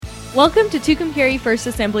Welcome to Tucumcari First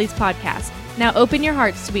Assembly's podcast. Now open your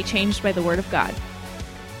hearts to be changed by the Word of God.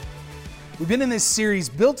 We've been in this series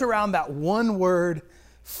built around that one word,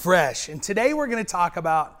 fresh. And today we're going to talk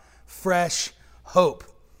about fresh hope.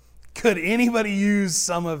 Could anybody use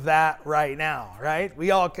some of that right now, right?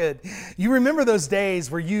 We all could. You remember those days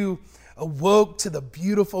where you awoke to the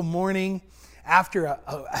beautiful morning after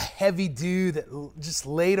a heavy dew that just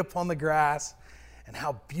laid upon the grass, and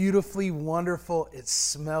how beautifully wonderful it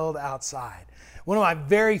smelled outside. One of my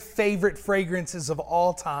very favorite fragrances of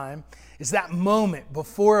all time is that moment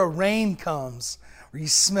before a rain comes where you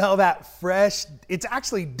smell that fresh, it's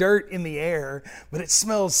actually dirt in the air, but it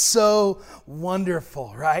smells so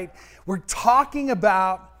wonderful, right? We're talking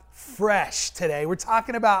about fresh today. We're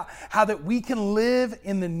talking about how that we can live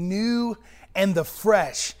in the new and the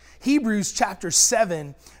fresh. Hebrews chapter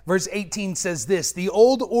 7, verse 18 says this: "The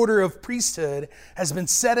old order of priesthood has been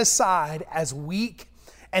set aside as weak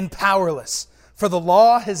and powerless, for the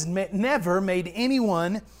law has never made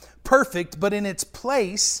anyone perfect, but in its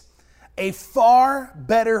place, a far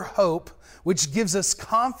better hope, which gives us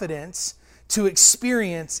confidence to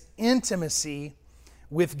experience intimacy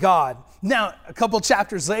with God." Now, a couple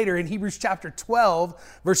chapters later, in Hebrews chapter 12,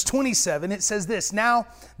 verse 27, it says this: "Now,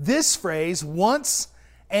 this phrase, once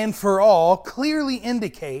and for all, clearly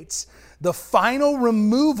indicates the final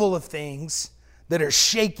removal of things that are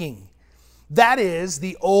shaking. That is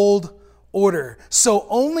the old order. So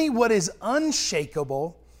only what is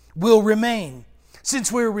unshakable will remain. Since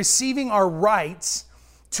we're receiving our rights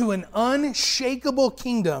to an unshakable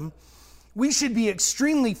kingdom, we should be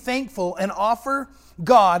extremely thankful and offer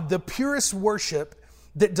God the purest worship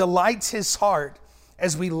that delights His heart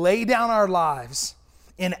as we lay down our lives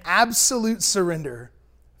in absolute surrender,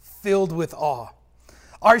 filled with awe."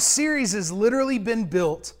 Our series has literally been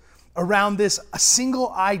built around this a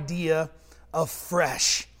single idea of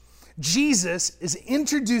fresh. Jesus is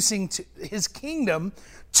introducing His kingdom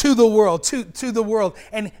to the world, to the world.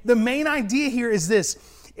 And the main idea here is this: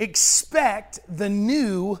 expect the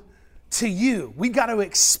new to you. We've got to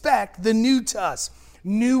expect the new to us.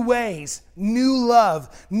 New ways, new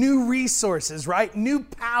love, new resources, right? New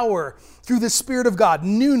power through the Spirit of God.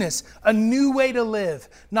 Newness, a new way to live.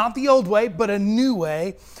 Not the old way, but a new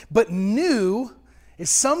way. But new is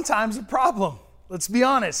sometimes a problem. Let's be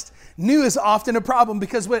honest. New is often a problem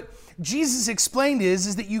because what Jesus explained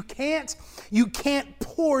is that you can't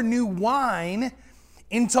pour new wine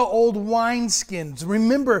into old wineskins.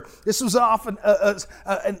 Remember, this was often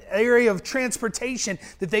an area of transportation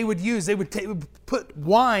that they would use. They would put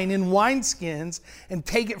wine in wineskins and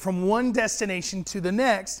take it from one destination to the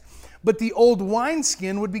next, but the old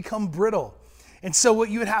wineskin would become brittle. And so what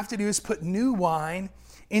you would have to do is put new wine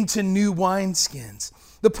into new wineskins.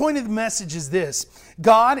 The point of the message is this: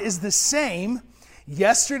 God is the same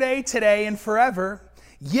yesterday, today, and forever,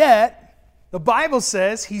 yet the Bible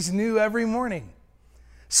says He's new every morning.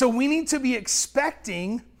 So we need to be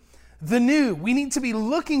expecting the new. We need to be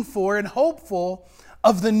looking for and hopeful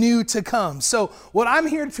of the new to come. So what I'm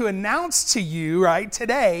here to announce to you right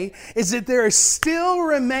today is that there still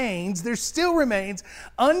remains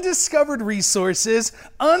undiscovered resources,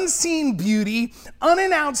 unseen beauty,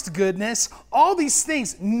 unannounced goodness, all these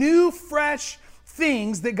things, new, fresh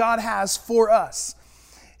things that God has for us.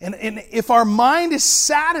 And if our mind is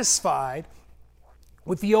satisfied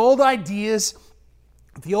with the old ideas,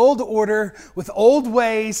 the old order, with old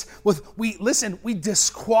ways, we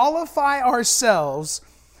disqualify ourselves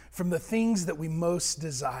from the things that we most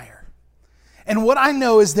desire. And what I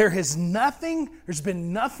know is there's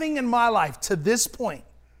been nothing in my life to this point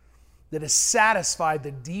that has satisfied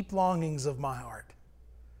the deep longings of my heart.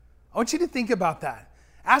 I want you to think about that.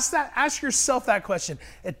 Ask yourself that question.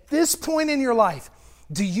 At this point in your life,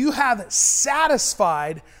 do you have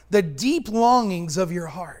satisfied the deep longings of your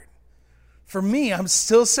heart? For me, I'm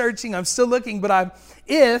still searching, I'm still looking, but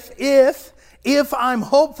if I'm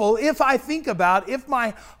hopeful, if I think about, if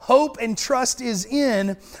my hope and trust is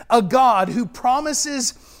in a God who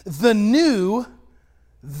promises the new,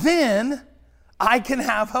 then I can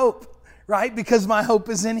have hope, right? Because my hope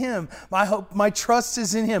is in Him. My trust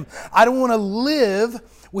is in Him. I don't want to live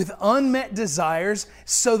with unmet desires,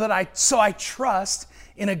 so I trust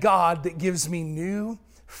in a God that gives me new,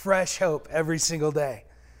 fresh hope every single day.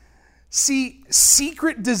 See,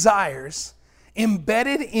 secret desires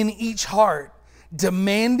embedded in each heart,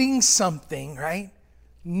 demanding something, right?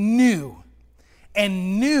 New.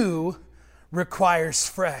 And new requires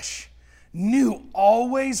fresh. New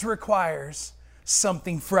always requires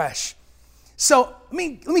something fresh. So let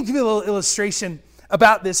me give you a little illustration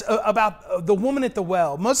about this, about the woman at the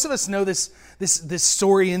well. Most of us know this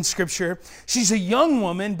story in Scripture. She's a young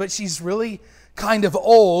woman, but she's really kind of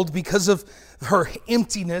old because of her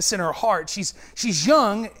emptiness in her heart. She's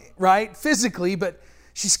young, right, physically, but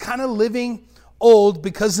she's kind of living old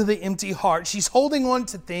because of the empty heart. She's holding on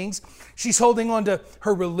to things. She's holding on to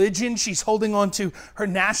her religion. She's holding on to her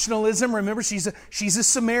nationalism. Remember, she's a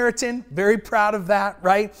Samaritan, very proud of that,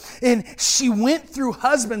 right? And she went through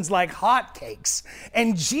husbands like hotcakes.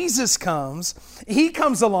 And Jesus comes, he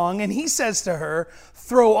comes along and he says to her,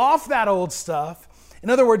 throw off that old stuff. In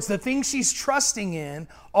other words, the things she's trusting in,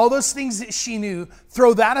 all those things that she knew,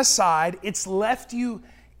 throw that aside. It's left you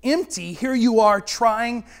empty. Here you are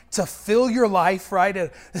trying to fill your life,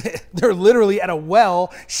 right? They're literally at a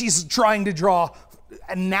well. She's trying to draw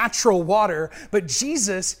natural water. But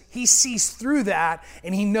Jesus, he sees through that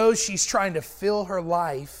and he knows she's trying to fill her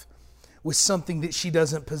life with something that she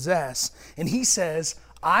doesn't possess. And he says,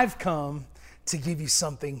 I've come to give you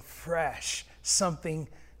something fresh, something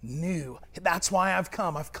new. That's why I've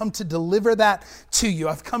come. I've come to deliver that to you.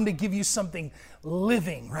 I've come to give you something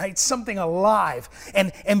living, right? Something alive.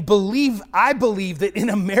 And I believe that in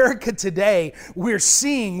America today, we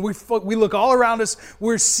look all around us,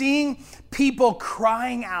 we're seeing people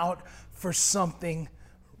crying out for something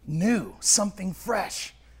new, something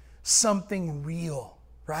fresh, something real,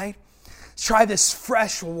 right? Try this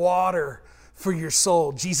fresh water for your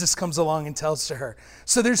soul. Jesus comes along and tells to her.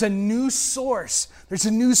 So there's a new source. There's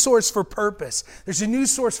a new source for purpose. There's a new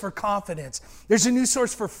source for confidence. There's a new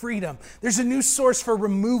source for freedom. There's a new source for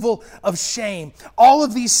removal of shame. All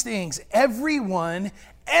of these things, everyone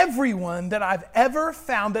that I've ever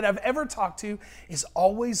found, that I've ever talked to, is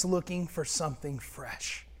always looking for something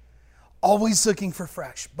fresh. Always looking for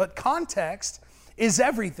fresh. But context is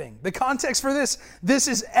everything. The context for this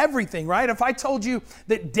is everything, right? If I told you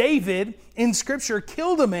that David in Scripture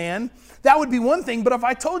killed a man, that would be one thing. But if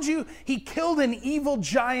I told you he killed an evil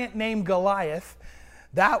giant named Goliath,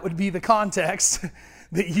 that would be the context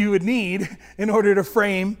that you would need in order to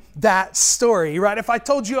frame that story, right? If I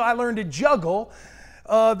told you I learned to juggle,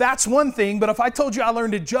 that's one thing. But if I told you I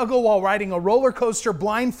learned to juggle while riding a roller coaster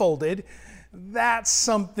blindfolded, that's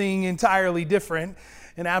something entirely different.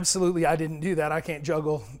 And absolutely, I didn't do that. I can't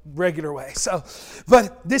juggle regular way.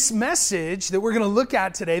 But this message that we're going to look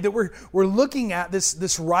at today, that we're looking at,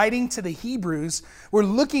 this writing to the Hebrews, we're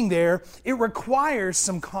looking there, it requires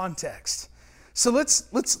some context. So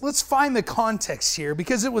let's find the context here,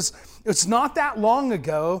 because it's not that long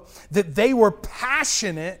ago that they were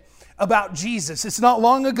passionate about Jesus. It's not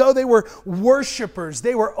long ago they were worshipers.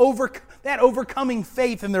 They had overcoming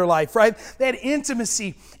faith in their life, right? They had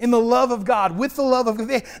intimacy in the love of God, with the love of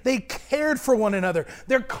God. They cared for one another.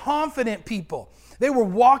 They're confident people. They were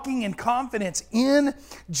walking in confidence in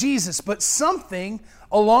Jesus. But something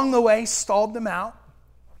along the way stalled them out.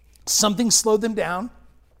 Something slowed them down.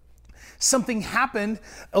 Something happened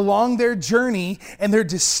along their journey, and they're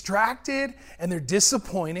distracted and they're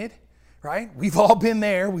disappointed. Right? We've all been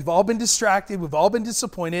there. We've all been distracted. We've all been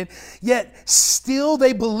disappointed. Yet still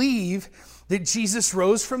they believe that Jesus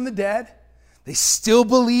rose from the dead. They still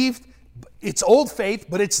believed it's old faith,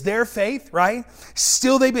 but it's their faith, right?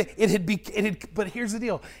 Still but here's the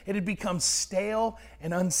deal. It had become stale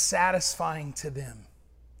and unsatisfying to them.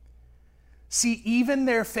 See, even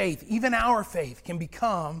their faith, even our faith can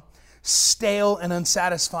become stale and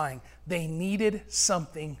unsatisfying. They needed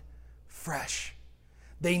something fresh.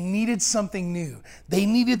 They needed something new. They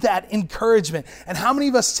needed that encouragement. And how many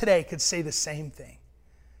of us today could say the same thing?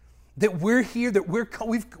 That we're here, that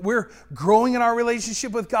we're growing in our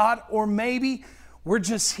relationship with God, or maybe we're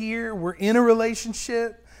just here, we're in a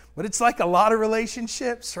relationship, but it's like a lot of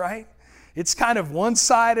relationships, right? It's kind of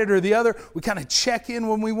one-sided or the other. We kind of check in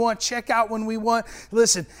when we want, check out when we want.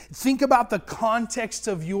 Listen, think about the context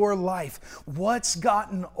of your life. What's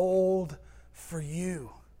gotten old for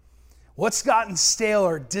you? What's gotten stale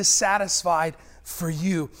or dissatisfied for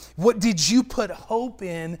you? What did you put hope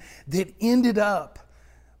in that ended up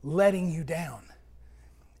letting you down?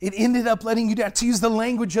 It ended up letting you down. To use the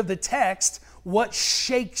language of the text, what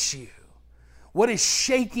shakes you? What is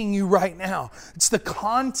shaking you right now? It's the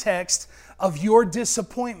context of your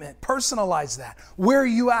disappointment. Personalize that. Where are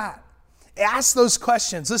you at? Ask those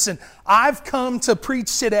questions. Listen, I've come to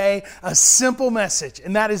preach today a simple message,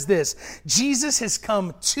 and that is this. Jesus has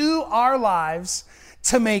come to our lives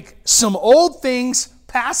to make some old things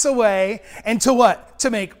pass away, and to what? To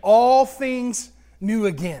make all things new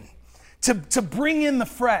again. to bring in the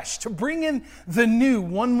fresh, to bring in the new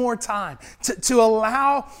one more time, to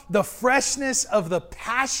allow the freshness of the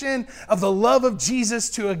passion of the love of Jesus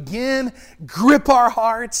to again grip our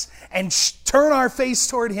hearts and turn our face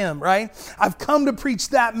toward Him, right? I've come to preach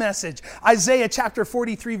that message. Isaiah chapter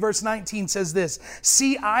 43 verse 19 says this,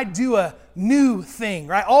 "See, I do a new thing,"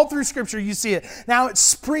 right? All through Scripture you see it. Now it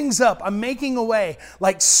springs up. I'm making a way,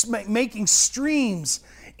 like making streams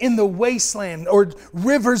in the wasteland or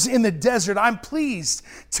rivers in the desert. I'm pleased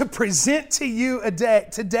to present to you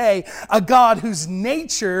today a God whose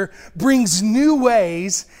nature brings new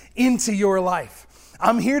ways into your life.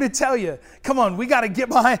 I'm here to tell you, come on, we got to get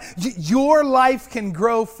behind. Your life can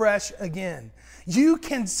grow fresh again. You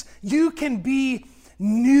can be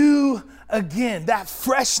new again. That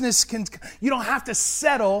freshness you don't have to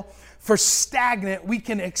settle for stagnant. We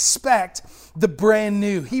can expect the brand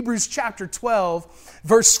new. Hebrews chapter 12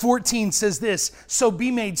 verse 14 says this, "So be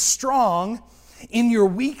made strong in your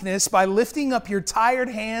weakness by lifting up your tired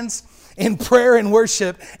hands in prayer and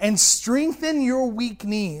worship, and strengthen your weak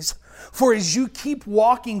knees. For as you keep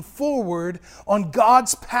walking forward on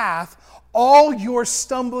God's path, all your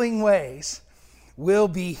stumbling ways will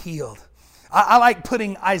be healed." I like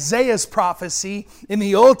putting Isaiah's prophecy in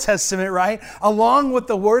the Old Testament, right, along with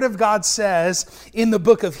the Word of God says in the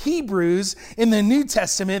book of Hebrews in the New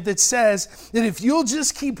Testament that says that if you'll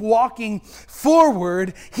just keep walking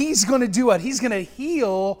forward, He's going to do what? He's going to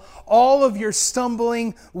heal all of your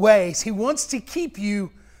stumbling ways. He wants to keep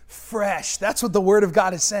you fresh. That's what the Word of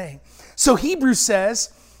God is saying. So Hebrews says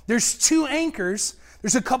there's two anchors.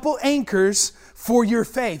 There's a couple anchors for your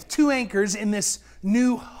faith. Two anchors in this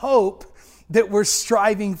new hope that we're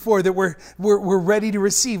striving for, that we're ready to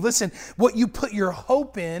receive. Listen, what you put your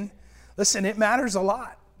hope in, listen, it matters a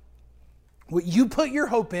lot. What you put your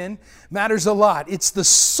hope in matters a lot. It's the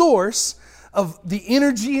source of the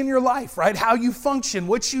energy in your life, right? How you function,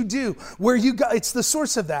 what you do, where you go. It's the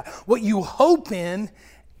source of that. What you hope in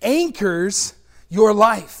anchors your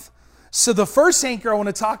life. So the first anchor I want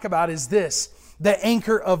to talk about is this, the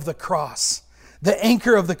anchor of the cross. The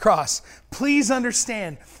anchor of the cross. Please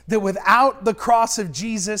understand that without the cross of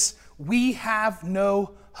Jesus, we have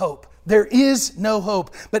no hope. There is no hope.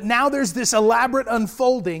 But now there's this elaborate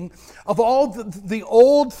unfolding of all the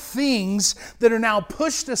old things that are now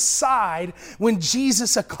pushed aside when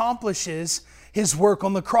Jesus accomplishes His work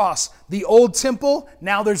on the cross. The old temple,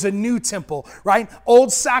 now there's a new temple, right?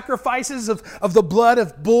 Old sacrifices of the blood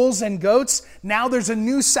of bulls and goats, now there's a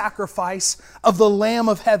new sacrifice of the Lamb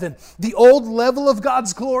of heaven. The old level of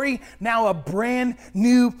God's glory, now a brand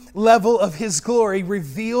new level of His glory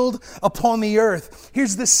revealed upon the earth.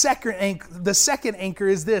 Here's the second anchor. The second anchor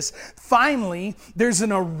is this. Finally, there's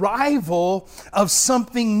an arrival of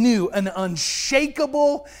something new, an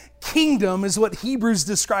unshakable kingdom is what Hebrews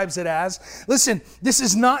describes it as. Listen, this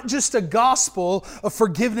is not just a gospel of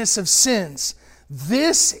forgiveness of sins.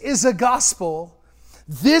 This is a gospel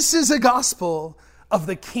of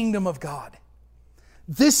the kingdom of God.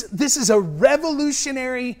 This is a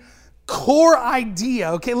revolutionary core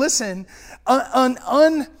idea. Okay, listen, a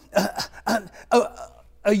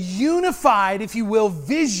unified, if you will,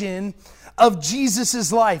 vision of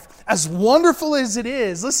Jesus' life. As wonderful as it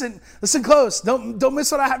is, listen close. Don't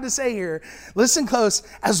miss what I have to say here. Listen close.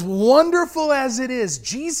 As wonderful as it is,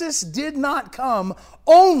 Jesus did not come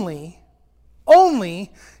He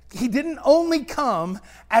didn't only come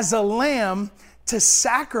as a lamb to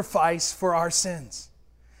sacrifice for our sins.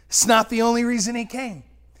 It's not the only reason He came.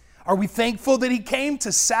 Are we thankful that He came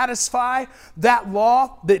to satisfy that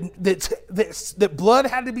law, that blood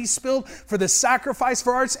had to be spilled for the sacrifice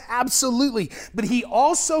for ours? Absolutely. But He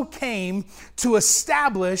also came to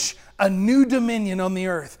establish a new dominion on the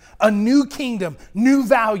earth, a new kingdom, new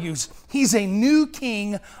values. He's a new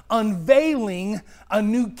king unveiling a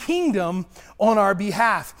new kingdom on our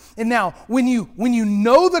behalf. And now, when you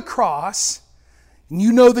know the cross, and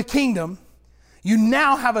you know the kingdom, you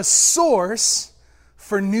now have a source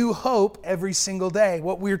for new hope every single day.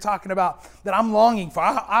 What we're talking about that I'm longing for.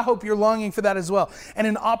 I hope you're longing for that as well. And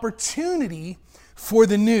an opportunity for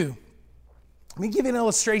the new. Let me give you an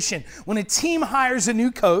illustration. When a team hires a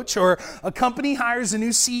new coach, or a company hires a new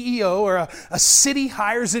CEO, or a city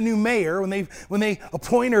hires a new mayor, when they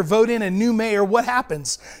appoint or vote in a new mayor, what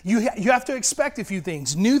happens? You have to expect a few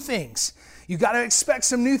things, new things. You got to expect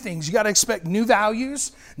some new things. You got to expect new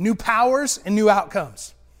values, new powers, and new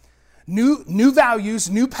outcomes. New values,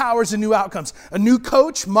 new powers, and new outcomes. A new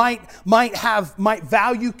coach might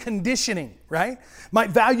value conditioning, right? Might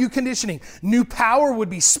value conditioning. New power would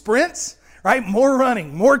be sprints, right? More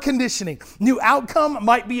running, more conditioning. New outcome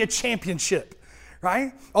might be a championship,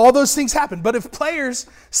 right? All those things happen. But if players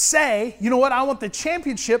say, you know what, I want the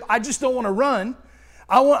championship, I just don't want to run.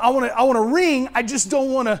 I want a ring, I just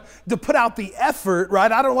don't want to put out the effort,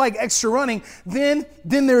 right? I don't like extra running. Then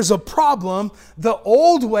there's a problem. The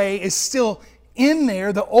old way is still in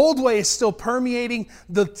there. The old way is still permeating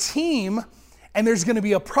the team, and there's going to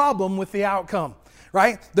be a problem with the outcome,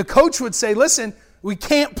 right? The coach would say, listen, we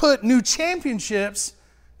can't put new championships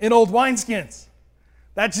in old wineskins.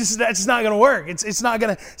 That's just not going to work. It's not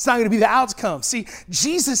going to be the outcome. See,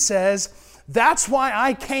 Jesus says, that's why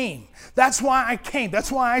I came. That's why I came.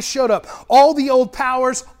 That's why I showed up. All the old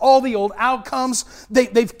powers, all the old outcomes,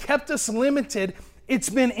 they've kept us limited. It's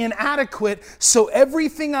been inadequate. So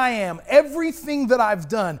everything I am, everything that I've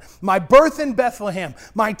done, my birth in Bethlehem,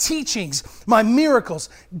 my teachings, my miracles,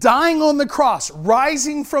 dying on the cross,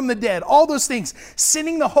 rising from the dead, all those things,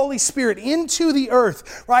 sending the Holy Spirit into the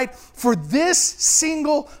earth, right? For this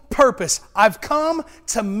single purpose, I've come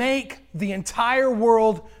to make the entire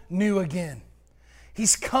world new again.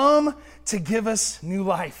 He's come to give us new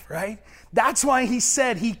life, right? That's why he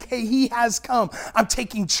said he has come. I'm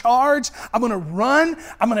taking charge. I'm going to run.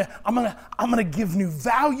 I'm going to give new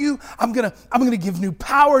value. I'm going to give new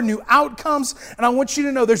power, new outcomes. And I want you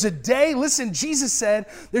to know there's a day, listen, Jesus said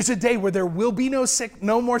there's a day where there will be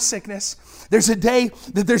no more sickness. There's a day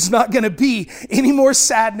that there's not going to be any more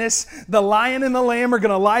sadness. The lion and the lamb are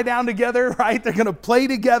going to lie down together, right? They're going to play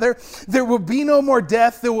together. There will be no more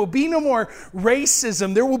death. There will be no more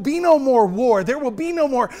racism. There will be no more war. There will be no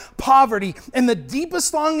more poverty. And the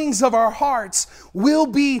deepest longings of our hearts will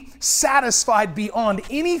be satisfied beyond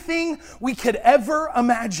anything we could ever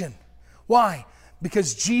imagine. Why?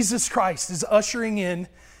 Because Jesus Christ is ushering in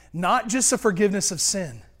not just a forgiveness of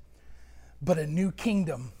sin, but a new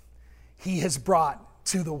kingdom he has brought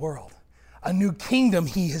to the world. A new kingdom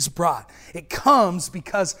he has brought. It comes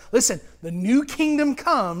because, listen, the new kingdom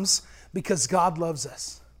comes because God loves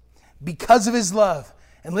us. Because of his love.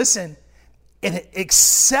 And listen, it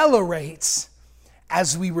accelerates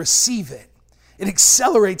as we receive it. It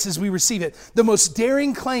accelerates as we receive it. The most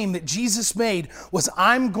daring claim that Jesus made was,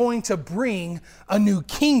 I'm going to bring a new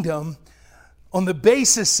kingdom on the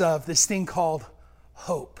basis of this thing called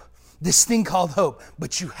hope. This thing called hope.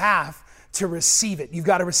 But you have to receive it. You've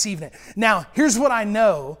got to receive it. Now, here's what I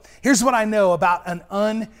know. Here's what I know about an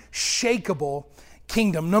unshakable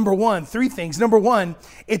kingdom. Number one, three things. Number one,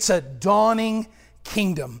 it's a dawning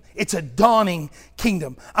kingdom. It's a dawning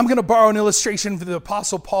kingdom. I'm going to borrow an illustration from the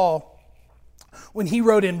Apostle Paul. When he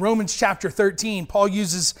wrote in Romans chapter 13, Paul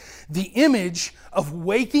uses the image of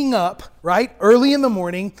waking up, right? Early in the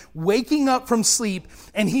morning, waking up from sleep.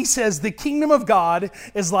 And he says the kingdom of God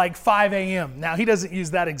is like 5 a.m. Now, he doesn't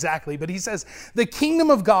use that exactly, but he says the kingdom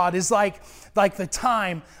of God is like the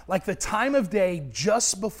time of day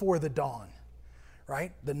just before the dawn,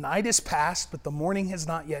 right? The night is past, but the morning has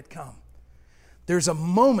not yet come. There's a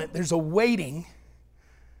moment, there's a waiting,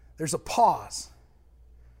 there's a pause.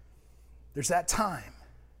 There's that time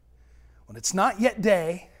when it's not yet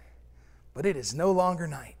day, but it is no longer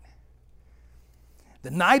night.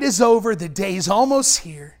 The night is over, the day is almost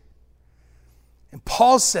here. And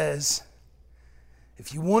Paul says,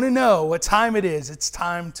 if you want to know what time it is, it's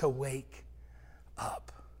time to wake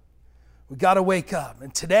up. We got to wake up.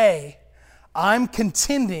 And today, I'm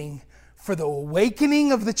contending for the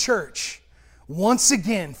awakening of the church once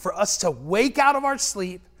again, for us to wake out of our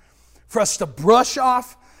sleep, for us to brush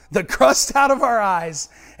off the crust out of our eyes,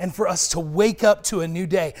 and for us to wake up to a new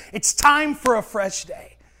day. It's time for a fresh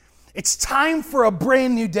day. It's time for a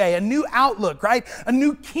brand new day, a new outlook, right? A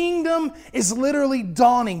new kingdom is literally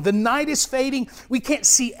dawning. The night is fading. We can't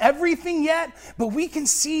see everything yet, but we can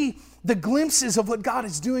see the glimpses of what God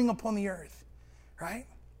is doing upon the earth, right?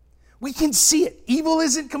 We can see it. Evil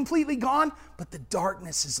isn't completely gone, but the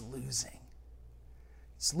darkness is losing.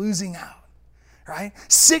 It's losing out. Right?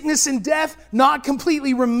 Sickness and death, not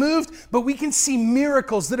completely removed, but we can see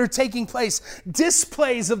miracles that are taking place,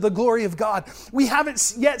 displays of the glory of God. We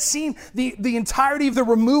haven't yet seen the entirety of the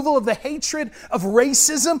removal of the hatred of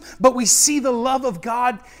racism, but we see the love of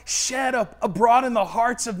God shed abroad in the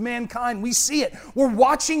hearts of mankind. We see it. We're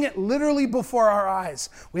watching it literally before our eyes.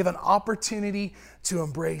 We have an opportunity to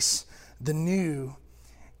embrace the new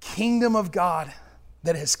kingdom of God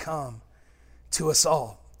that has come to us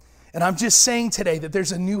all. And I'm just saying today that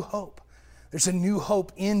there's a new hope. There's a new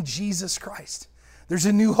hope in Jesus Christ. There's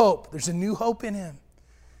a new hope. There's a new hope in him.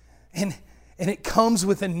 And it comes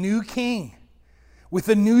with a new king, with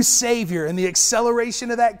a new Savior. And the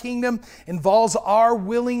acceleration of that kingdom involves our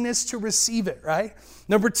willingness to receive it, right?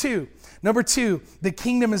 Number two, the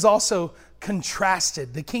kingdom is also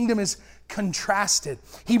contrasted. The kingdom is contrasted.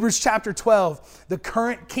 Hebrews chapter 12, the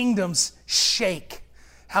current kingdoms shake.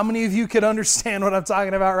 How many of you could understand what I'm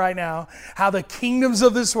talking about right now? How the kingdoms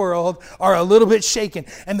of this world are a little bit shaken.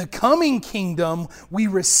 And the coming kingdom we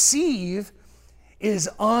receive is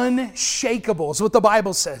unshakable, is what the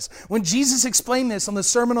Bible says. When Jesus explained this on the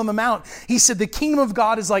Sermon on the Mount, he said the kingdom of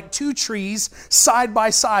God is like two trees side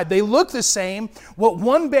by side. They look the same. What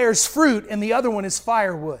one bears fruit and the other one is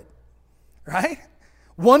firewood, right?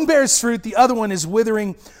 One bears fruit, the other one is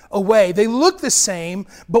withering away. They look the same,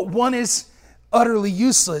 but one is utterly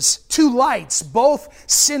useless. Two lights, both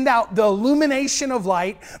send out the illumination of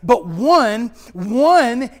light, but one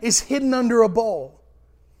is hidden under a bowl.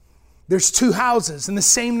 There's two houses in the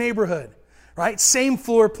same neighborhood, right? Same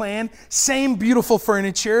floor plan, same beautiful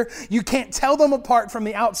furniture. You can't tell them apart from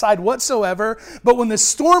the outside whatsoever, but when the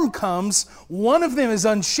storm comes, one of them is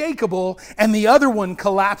unshakable and the other one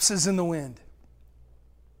collapses in the wind.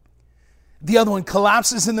 The other one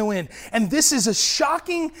collapses in the wind. And this is a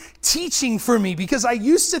shocking teaching for me because I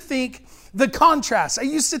used to think the contrast. I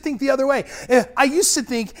used to think the other way. I used to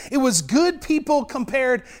think it was good people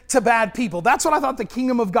compared to bad people. That's what I thought the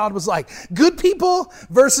kingdom of God was like. Good people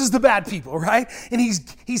versus the bad people, right? And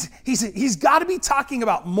he's got to be talking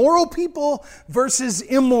about moral people versus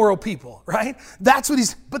immoral people, right?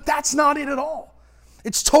 But that's not it at all.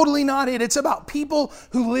 It's totally not it. It's about people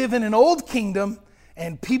who live in an old kingdom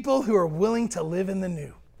and people who are willing to live in the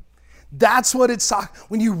new. That's what it's talking.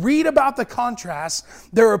 When you read about the contrast,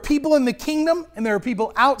 there are people in the kingdom and there are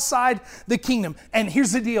people outside the kingdom. And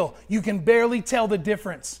here's the deal. You can barely tell the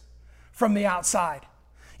difference from the outside.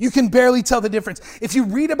 You can barely tell the difference. If you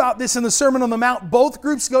read about this in the Sermon on the Mount, both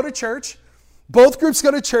groups go to church. Both groups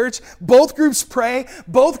go to church, both groups pray,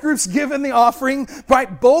 both groups give in the offering,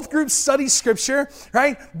 right? Both groups study scripture,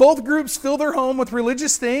 right? Both groups fill their home with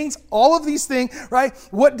religious things, all of these things, right?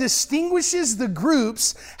 What distinguishes the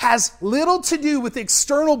groups has little to do with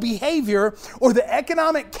external behavior or the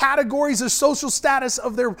economic categories of social status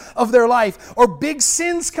of their life or big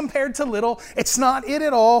sins compared to little. It's not it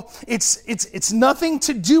at all. It's nothing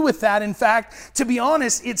to do with that. In fact, to be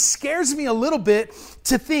honest, it scares me a little bit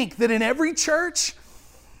to think that in every church,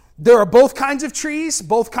 there are both kinds of trees,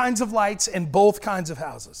 both kinds of lights, and both kinds of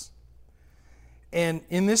houses. And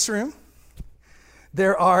in this room,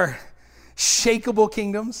 there are shakeable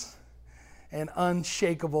kingdoms and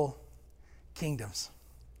unshakable kingdoms.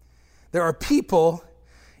 There are people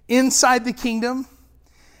inside the kingdom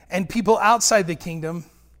and people outside the kingdom.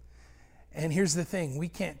 And here's the thing, we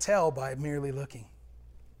can't tell by merely looking.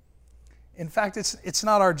 In fact, it's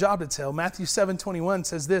not our job to tell. Matthew 7:21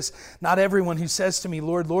 says this, "Not everyone who says to me,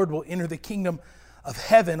 'Lord, Lord,' will enter the kingdom of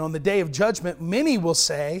heaven. On the day of judgment, many will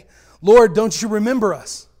say, 'Lord, don't you remember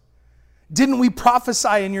us? Didn't we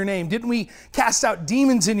prophesy in your name? Didn't we cast out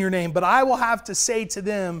demons in your name?' But I will have to say to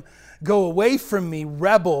them, 'Go away from me,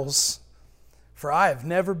 rebels, for I have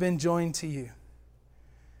never been joined to you.'"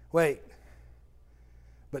 Wait,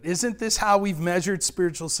 but isn't this how we've measured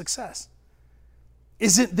spiritual success?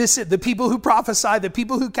 Isn't this it? The people who prophesy, the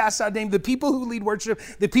people who cast out demons, the people who lead worship,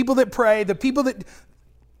 the people that pray, the people that...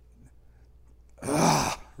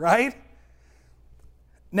 right?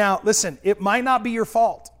 Now, listen, it might not be your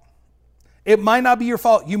fault. It might not be your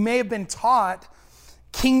fault. You may have been taught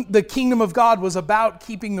the kingdom of God was about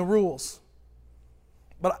keeping the rules.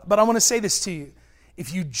 But I want to say this to you.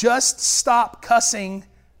 If you just stop cussing,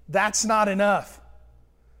 that's not enough.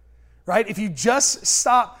 Right? If you just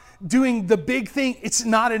stop doing the big thing, it's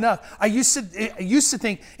not enough. I used to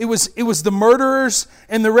think it was the murderers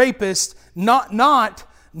and the rapists, not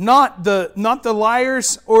the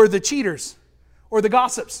liars or the cheaters or the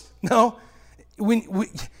gossips. No,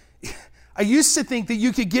 I used to think that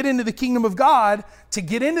you could get into the kingdom of God. To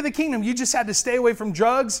get into the kingdom, you just had to stay away from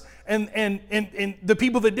drugs and the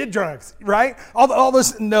people that did drugs, right? All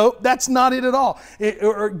this. No, that's not it at all.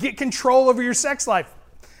 Or get control over your sex life.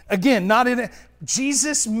 Again, not in it.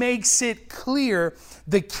 Jesus makes it clear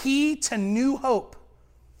the key to new hope,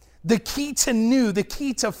 the key to new, the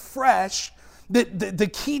key to fresh, the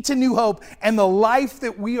key to new hope and the life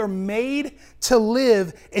that we are made to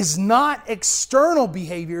live is not external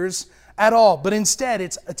behaviors at all, but instead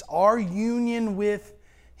it's our union with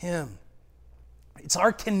Him. It's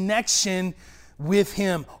our connection with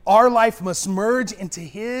Him. Our life must merge into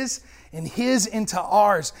His and His into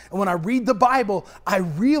ours. And when I read the Bible, I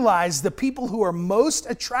realize the people who are most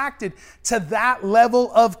attracted to that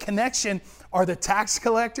level of connection are the tax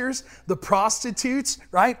collectors, the prostitutes,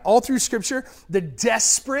 right? All through Scripture, the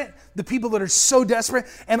desperate, the people that are so desperate.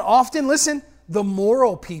 And often, listen, the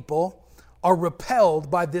moral people are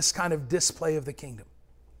repelled by this kind of display of the kingdom.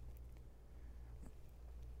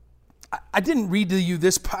 I didn't read to you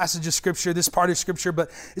this passage of Scripture, this part of Scripture,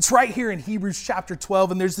 but it's right here in Hebrews chapter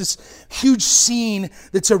 12, and there's this huge scene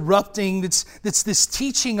that's erupting, that's this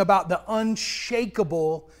teaching about the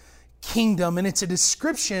unshakable kingdom, and it's a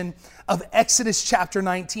description of Exodus chapter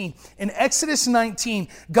 19. In Exodus 19,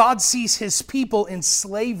 God sees his people in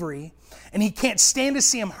slavery, and he can't stand to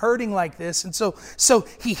see them hurting like this. And so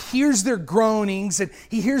he hears their groanings and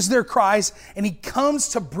he hears their cries, and he comes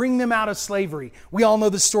to bring them out of slavery. We all know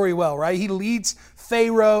the story well, right? He leads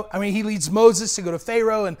Moses to go to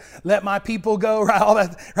Pharaoh and let my people go, right? All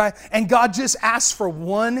that, right? And God just asks for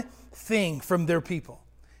one thing from their people.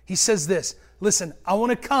 He says this, listen, I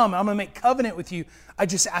want to come. I'm going to make covenant with you. I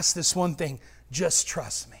just ask this one thing. Just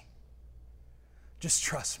trust me. Just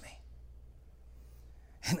trust me.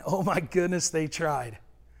 And oh my goodness, they tried,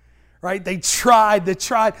 right? They tried.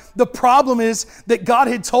 The problem is that God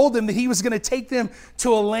had told them that he was going to take them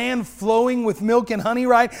to a land flowing with milk and honey,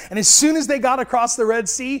 right? And as soon as they got across the Red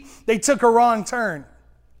Sea, they took a wrong turn.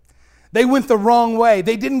 They went the wrong way.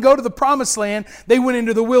 They didn't go to the promised land. They went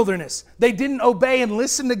into the wilderness. They didn't obey and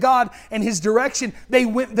listen to God and his direction. They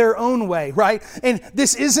went their own way, right? And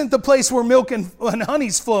this isn't the place where milk and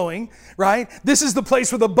honey's flowing, right? This is the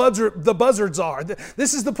place where the buzzards are.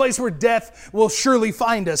 This is the place where death will surely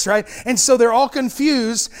find us, right? And so they're all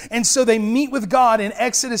confused. And so they meet with God in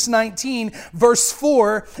Exodus 19, verse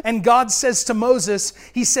 4. And God says to Moses,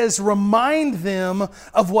 he says, remind them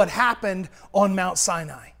of what happened on Mount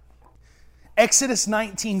Sinai. Exodus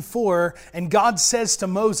 19:4, and God says to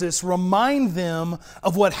Moses, remind them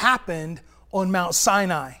of what happened on Mount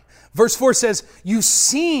Sinai. Verse 4 says, you've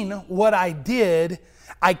seen what I did.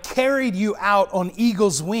 I carried you out on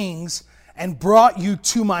eagle's wings and brought you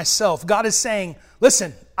to myself. God is saying,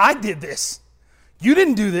 listen, I did this. You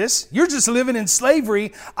didn't do this. You're just living in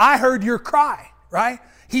slavery. I heard your cry, right?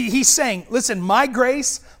 He's saying, listen, my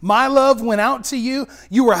grace, my love went out to you.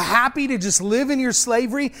 You were happy to just live in your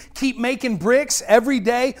slavery, keep making bricks every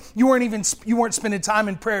day. You weren't spending time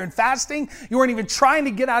in prayer and fasting. You weren't even trying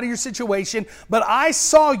to get out of your situation. But I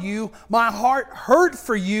saw you, my heart hurt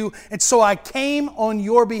for you, and so I came on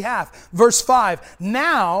your behalf. Verse 5,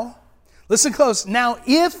 now, listen close, now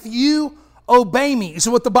if you obey me, this is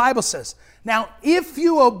what the Bible says. Now if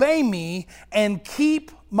you obey me and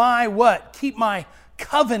keep my what? Keep my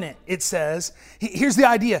covenant, it says. Here's the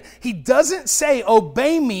idea. He doesn't say,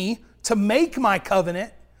 obey me to make my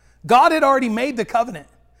covenant. God had already made the covenant.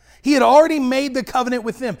 He had already made the covenant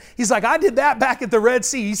with them. He's like, I did that back at the Red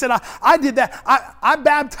Sea. He said, I did that. I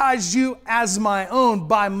baptized you as my own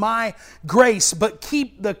by my grace, but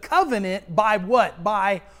keep the covenant by what?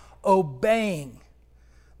 By obeying.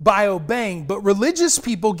 By obeying. But religious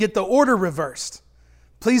people get the order reversed.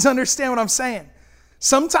 Please understand what I'm saying.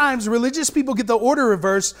 Sometimes religious people get the order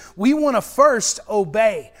reversed. We want to first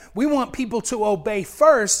obey. We want people to obey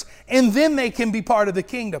first, and then they can be part of the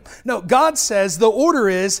kingdom. No, God says the order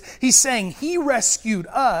is, he's saying he rescued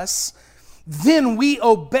us, then we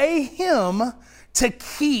obey him to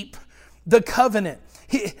keep the covenant.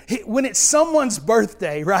 When it's someone's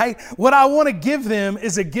birthday, right, what I want to give them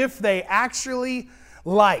is a gift they actually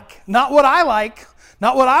like. Not what I like.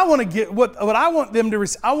 Not what I want to get, what I want them to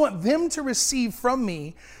receive. I want them to receive from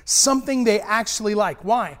me something they actually like.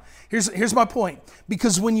 Why? Here's my point.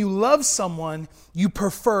 Because when you love someone, you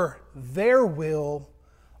prefer their will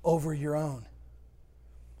over your own.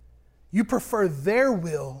 You prefer their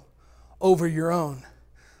will over your own.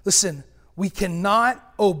 Listen, we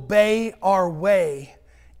cannot obey our way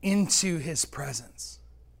into his presence.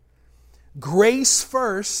 Grace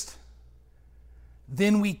first,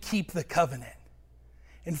 then we keep the covenant.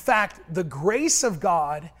 In fact, the grace of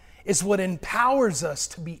God is what empowers us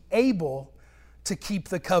to be able to keep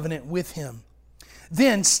the covenant with him.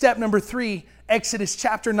 Then, step number 3, Exodus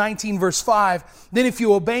chapter 19, verse 5. Then if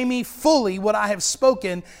you obey me fully what I have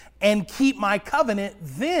spoken and keep my covenant,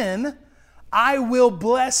 then I will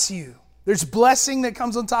bless you. There's blessing that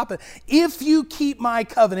comes on top of it. If you keep my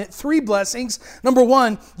covenant, 3 blessings. Number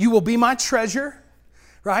 1, you will be my treasure.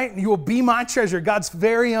 Right? You will be my treasure, God's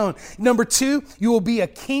very own. Number 2, you will be a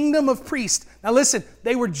kingdom of priests. Now listen,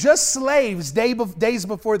 they were just slaves days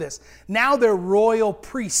before this. Now they're royal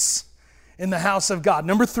priests in the house of God.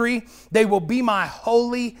 Number 3, they will be my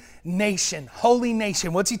holy nation. Holy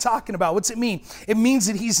nation. What's he talking about? What's it mean? It means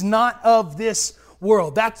that he's not of this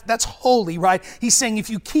world. That's holy, right? He's saying,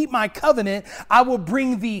 if you keep my covenant, I will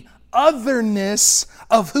bring the otherness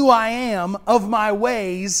of who I am, of my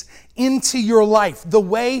ways, into your life. The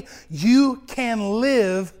way you can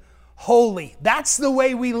live holy. That's the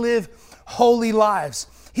way we live holy lives.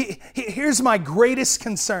 Here's my greatest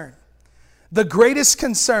concern. The greatest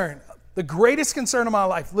concern. The greatest concern of my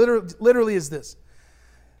life literally is this.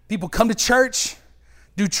 People come to church,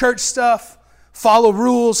 do church stuff, follow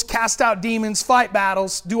rules, cast out demons, fight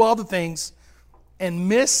battles, do all the things, and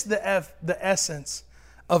miss the essence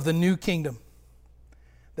of the new kingdom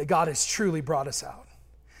that God has truly brought us out.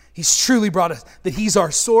 He's truly brought us, that He's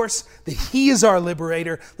our source, that He is our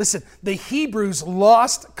liberator. Listen, the Hebrews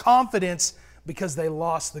lost confidence because they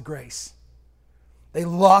lost the grace. They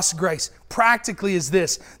lost grace. Practically is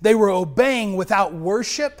this: they were obeying without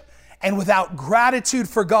worship and without gratitude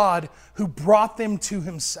for God who brought them to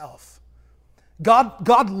Himself.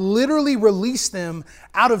 God literally released them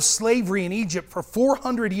out of slavery in Egypt for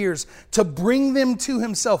 400 years to bring them to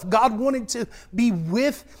Himself. God wanted to be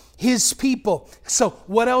with His people. So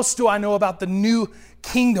what else do I know about the new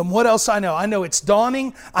kingdom? What else I know? I know it's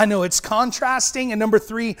dawning. I know it's contrasting. And number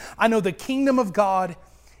 3, I know the kingdom of God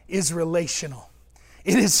is relational.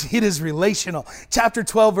 It is relational. Chapter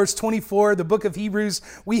 12, verse 24, the book of Hebrews,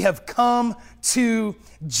 we have come to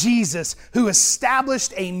Jesus, who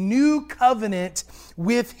established a new covenant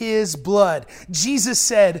with His blood. Jesus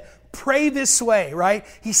said, pray this way, right?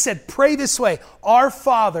 He said, pray this way. Our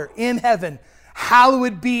Father in heaven,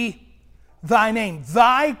 hallowed be Thy name.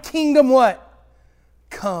 Thy kingdom what?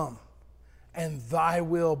 Come, and Thy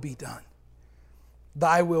will be done.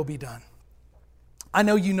 Thy will be done. I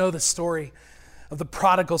know you know the story of the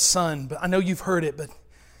prodigal son, but I know you've heard it, but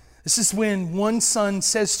this is when one son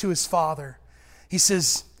says to his father, he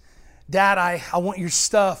says, Dad, I want your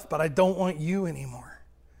stuff, but I don't want you anymore.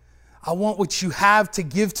 I want what you have to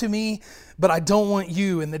give to me, but I don't want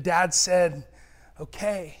you. And the dad said,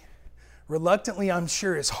 okay. Reluctantly, I'm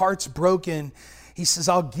sure, his heart's broken. He says,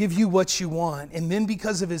 I'll give you what you want. And then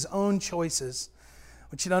because of his own choices, I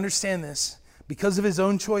want you to understand this, because of his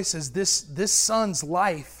own choices, this son's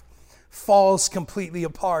life falls completely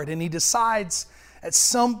apart, and he decides at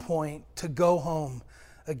some point to go home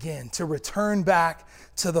again, to return back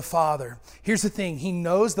to the Father. Here's the thing, he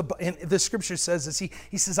knows, and the scripture says this,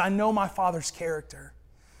 he says, I know my Father's character,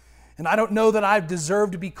 and I don't know that I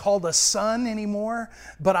deserve to be called a son anymore,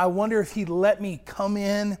 but I wonder if He'd let me come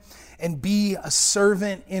in and be a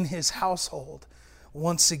servant in His household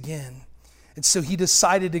once again. And so he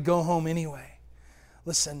decided to go home anyway.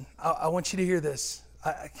 Listen, I want you to hear this,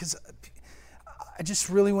 because I just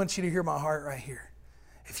really want you to hear my heart right here.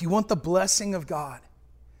 If you want the blessing of God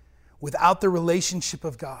without the relationship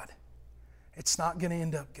of God, it's not going to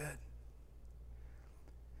end up good.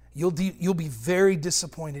 You'll be very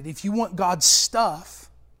disappointed. If you want God's stuff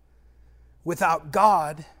without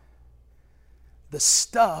God, the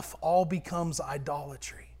stuff all becomes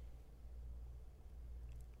idolatry.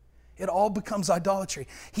 It all becomes idolatry.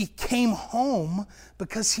 He came home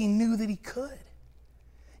because he knew that he could.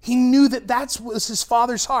 He knew that was his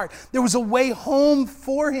Father's heart. There was a way home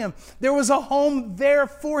for him. There was a home there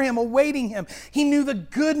for him, awaiting him. He knew the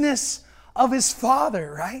goodness of his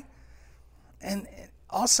Father, right? And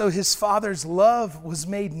also his Father's love was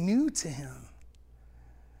made new to him.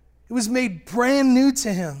 It was made brand new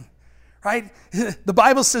to him, right? The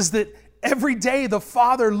Bible says that every day the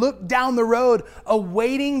Father looked down the road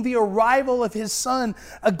awaiting the arrival of His Son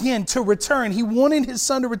again to return. He wanted His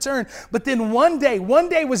Son to return. But then one day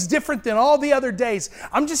was different than all the other days.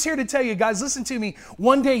 I'm just here to tell you guys, listen to me.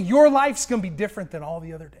 One day your life's going to be different than all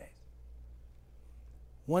the other days.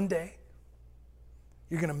 One day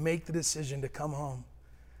you're going to make the decision to come home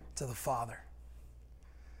to the Father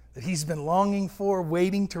that He's been longing for,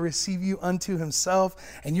 waiting to receive you unto Himself,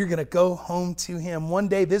 and you're going to go home to Him. One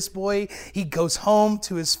day, this boy, he goes home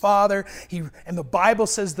to his father, and the Bible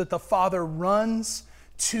says that the father runs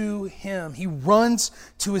to him. He runs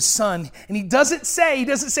to his son, and he doesn't say,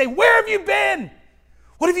 where have you been?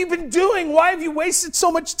 What have you been doing? Why have you wasted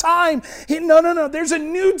so much time? No. There's a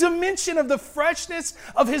new dimension of the freshness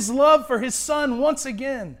of His love for His Son once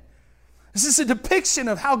again. This is a depiction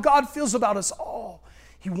of how God feels about us all.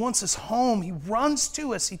 He wants us home. He runs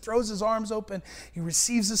to us. He throws His arms open. He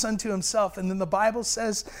receives us unto Himself. And then the Bible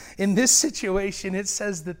says, in this situation, it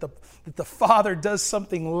says that the Father does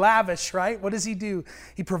something lavish, right? What does He do?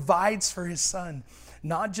 He provides for His Son,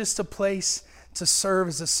 not just a place to serve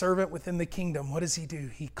as a servant within the kingdom. What does He do?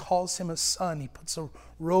 He calls him a son. He puts a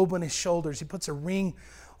robe on his shoulders. He puts a ring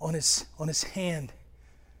on his hand.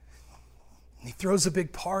 And He throws a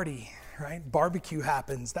big party. Right? Barbecue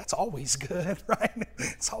happens. That's always good, right?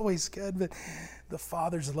 It's always good, but the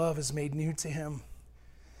Father's love is made new to him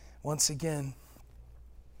once again.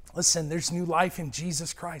 Listen, there's new life in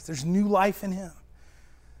Jesus Christ. There's new life in Him.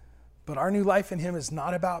 But our new life in Him is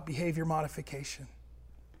not about behavior modification.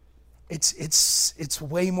 It's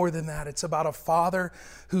way more than that. It's about a Father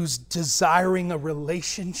who's desiring a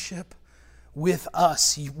relationship with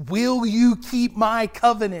us. Will you keep my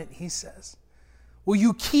covenant, he says. Will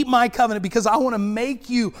you keep my covenant? Because I want to make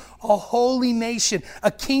you a holy nation,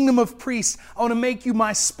 a kingdom of priests. I want to make you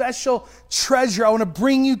my special treasure. I want to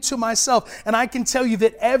bring you to myself. And I can tell you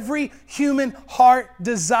that every human heart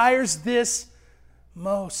desires this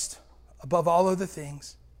most above all other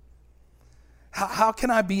things. How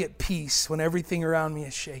can I be at peace when everything around me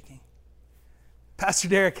is shaking? Pastor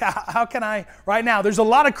Derek, how can I, right now, there's a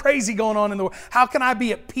lot of crazy going on in the world. How can I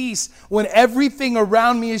be at peace when everything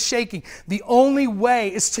around me is shaking? The only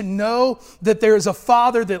way is to know that there is a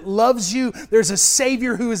Father that loves you. There's a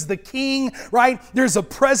Savior who is the King, right? There's a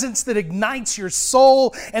presence that ignites your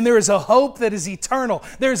soul, and there is a hope that is eternal.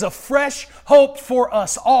 There's a fresh hope for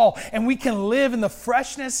us all, and we can live in the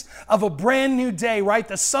freshness of a brand new day, right?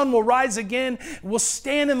 The sun will rise again. We'll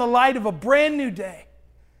stand in the light of a brand new day.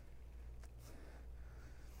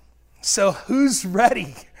 So who's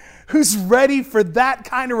ready? Who's ready for that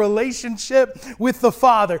kind of relationship with the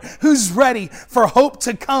Father? Who's ready for hope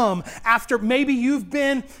to come after maybe you've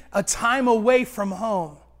been a time away from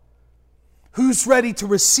home? Who's ready to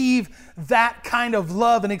receive that kind of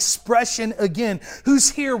love and expression again? Who's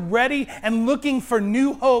here ready and looking for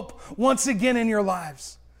new hope once again in your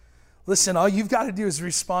lives? Listen, all you've got to do is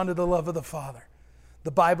respond to the love of the Father. The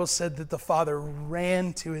Bible said that the Father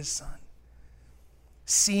ran to his Son.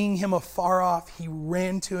 Seeing him afar off, he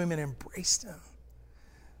ran to him and embraced him.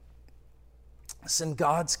 Listen,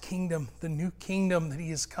 God's kingdom, the new kingdom that he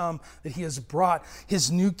has come, that he has brought,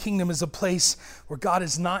 his new kingdom is a place where God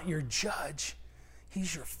is not your judge.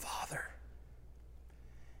 He's your Father.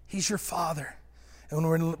 He's your Father. And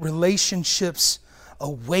when relationships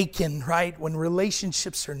awaken, right? When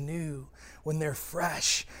relationships are new, when they're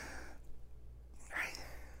fresh,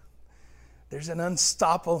 there's an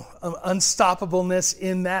unstoppableness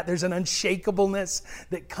in that. There's an unshakableness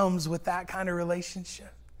that comes with that kind of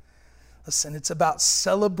relationship. Listen, it's about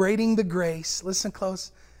celebrating the grace. Listen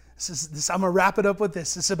close. I'm going to wrap it up with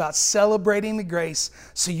this. It's about celebrating the grace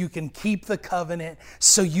so you can keep the covenant,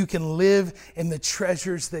 so you can live in the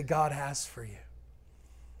treasures that God has for you.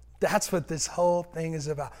 That's what this whole thing is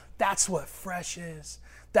about. That's what fresh is.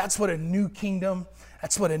 That's what a new kingdom,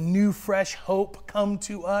 that's what a new fresh hope come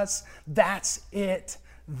to us. That's it.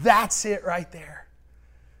 That's it right there.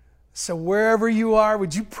 So wherever you are,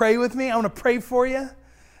 would you pray with me? I want to pray for you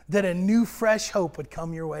that a new fresh hope would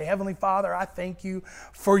come your way. Heavenly Father, I thank you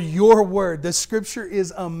for your word. The scripture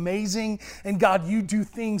is amazing. And God, you do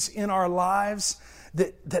things in our lives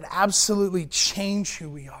that absolutely change who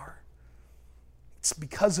we are. It's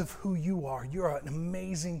because of who you are. You're an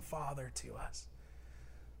amazing Father to us.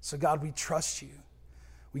 So God, we trust you.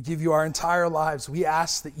 We give you our entire lives. We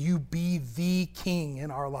ask that you be the King in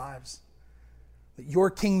our lives. That your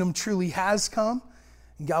kingdom truly has come.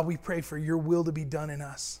 And God, we pray for your will to be done in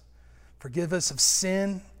us. Forgive us of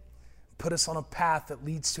sin. Put us on a path that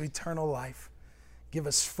leads to eternal life. Give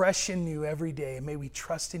us fresh and new every day. And may we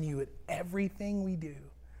trust in you at everything we do.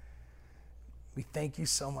 We thank you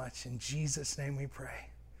so much. In Jesus' name we pray.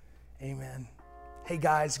 Amen. Hey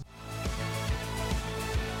guys.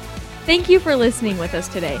 Thank you for listening with us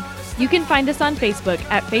today. You can find us on Facebook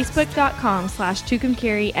at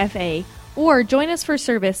facebook.com/TucumCaryFA or join us for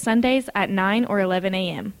service Sundays at 9 or 11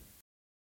 a.m.